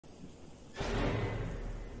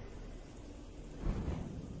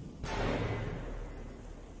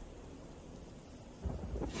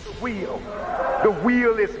wheel. The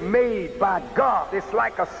wheel is made by God. It's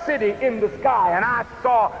like a city in the sky, and I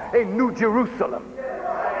saw a New Jerusalem.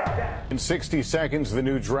 In 60 seconds, the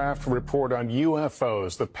new draft report on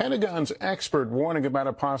UFOs. The Pentagon's expert warning about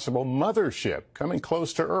a possible mothership coming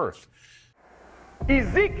close to Earth.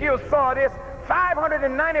 Ezekiel saw this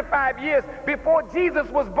 595 years before Jesus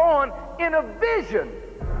was born in a vision.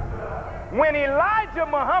 When Elijah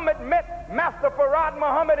Muhammad met Master Farad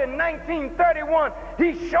Muhammad in 1931,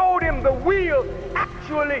 he showed him the wheel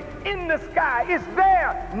actually in the sky. It's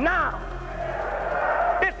there now.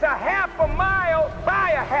 It's a half a mile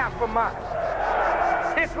by a half a mile.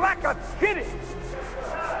 It's like a city.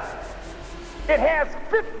 It has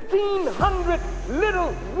 1,500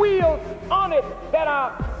 little wheels on it that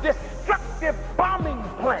are destructive bombing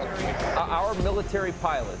planes. Our military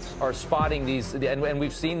pilots are spotting these, and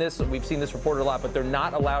we've seen this reported a lot, but they're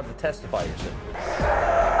not allowed to testify, you see.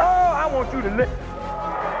 Oh, I want you to listen.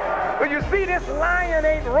 But you see, this lion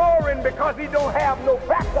ain't roaring because he don't have no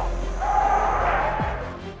backup.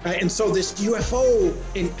 And so this UFO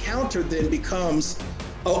encounter then becomes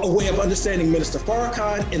a way of understanding Minister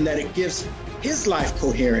Farrakhan in that it gives his life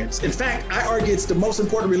coherence. In fact, I argue it's the most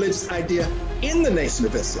important religious idea in the Nation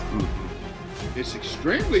of Islam. It's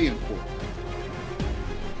extremely important.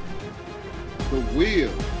 The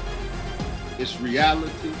will, its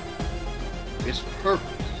reality, its purpose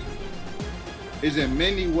is in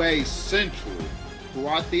many ways central to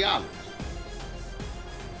our theology.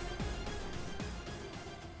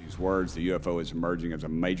 These words, the UFO is emerging as a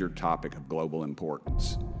major topic of global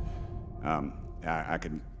importance. I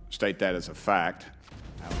can state that as a fact.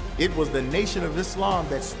 It was the Nation of Islam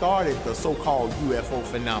that started the so-called UFO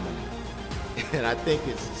phenomenon. And I think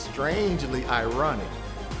it's strangely ironic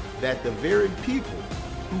that the very people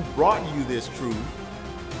who brought you this truth,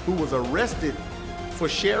 who was arrested for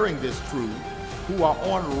sharing this truth, who are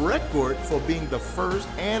on record for being the first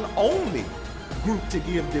and only group to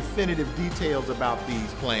give definitive details about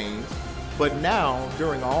these planes, but now,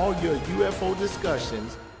 during all your UFO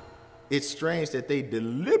discussions, it's strange that they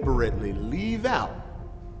deliberately leave out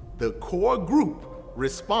the core group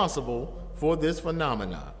responsible for this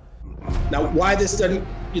phenomenon. Now, why this doesn't,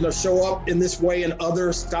 show up in this way in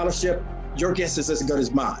other scholarship, your guess is as good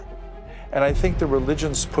as mine. And I think the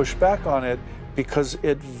religions push back on it because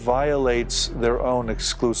it violates their own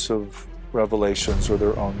exclusive revelations or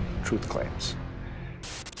their own truth claims.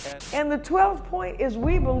 And the 12th point is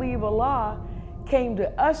we believe Allah came to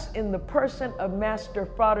us in the person of Master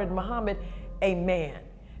Farad Muhammad, a man.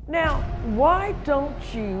 Now, why don't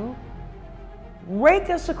you rake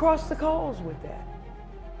us across the coals with that?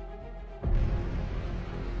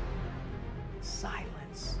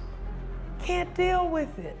 Silence. Can't deal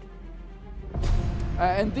with it.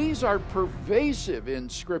 And these are pervasive in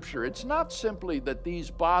Scripture. It's not simply that these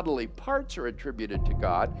bodily parts are attributed to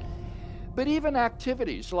God, but even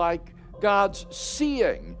activities like God's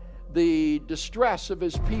seeing the distress of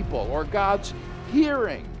his people or God's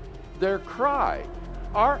hearing their cry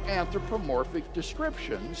are anthropomorphic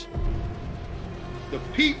descriptions. The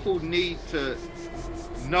people need to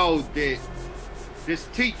know that this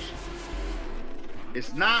teaching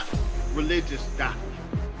is not religious doctrine.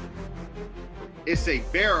 It's a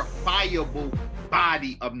verifiable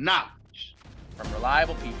body of knowledge. From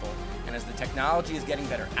reliable people, and as the technology is getting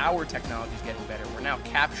better, our technology is getting better, we're now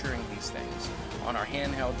capturing these things on our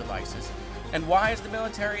handheld devices. And why is the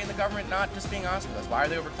military and the government not just being honest with us? Why are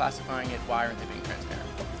they overclassifying it? Why aren't they being transparent?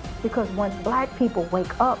 Because once black people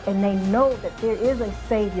wake up and they know that there is a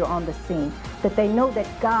savior on the scene, that they know that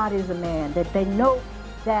God is a man, that they know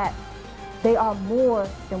that they are more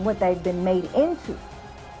than what they've been made into,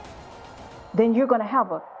 then you're going to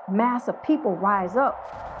have a mass of people rise up.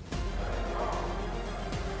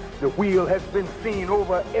 The wheel has been seen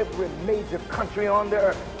over every major country on the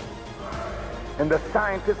earth. And the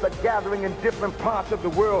scientists are gathering in different parts of the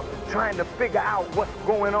world trying to figure out what's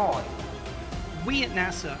going on. We at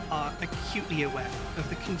NASA are acutely aware of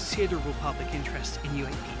the considerable public interest in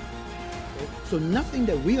UAP. So nothing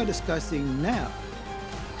that we are discussing now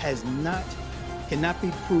cannot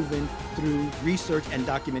be proven through research and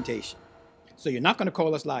documentation. So you're not going to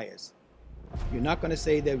call us liars. You're not going to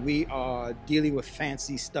say that we are dealing with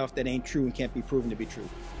fancy stuff that ain't true and can't be proven to be true.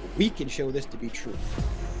 We can show this to be true.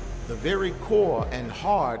 The very core and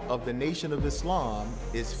heart of the Nation of Islam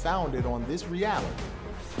is founded on this reality,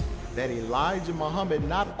 that Elijah Muhammad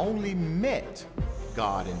not only met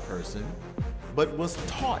God in person, but was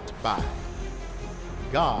taught by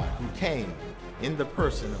God, who came in the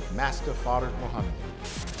person of Master Farad Muhammad.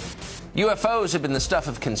 UFOs have been the stuff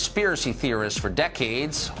of conspiracy theorists for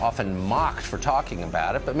decades, often mocked for talking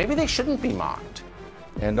about it, but maybe they shouldn't be mocked.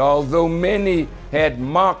 And although many had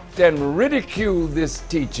mocked and ridiculed this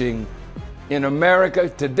teaching, in America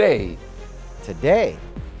today,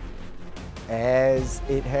 as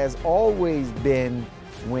it has always been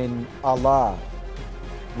when Allah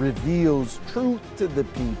reveals truth to the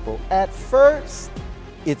people, at first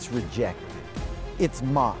it's rejected, it's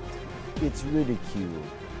mocked, it's ridiculed,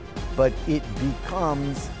 but it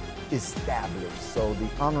becomes established. So the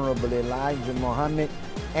Honorable Elijah Muhammad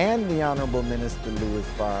and the Honorable Minister Louis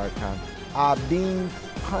Farrakhan are being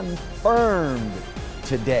confirmed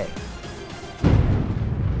today.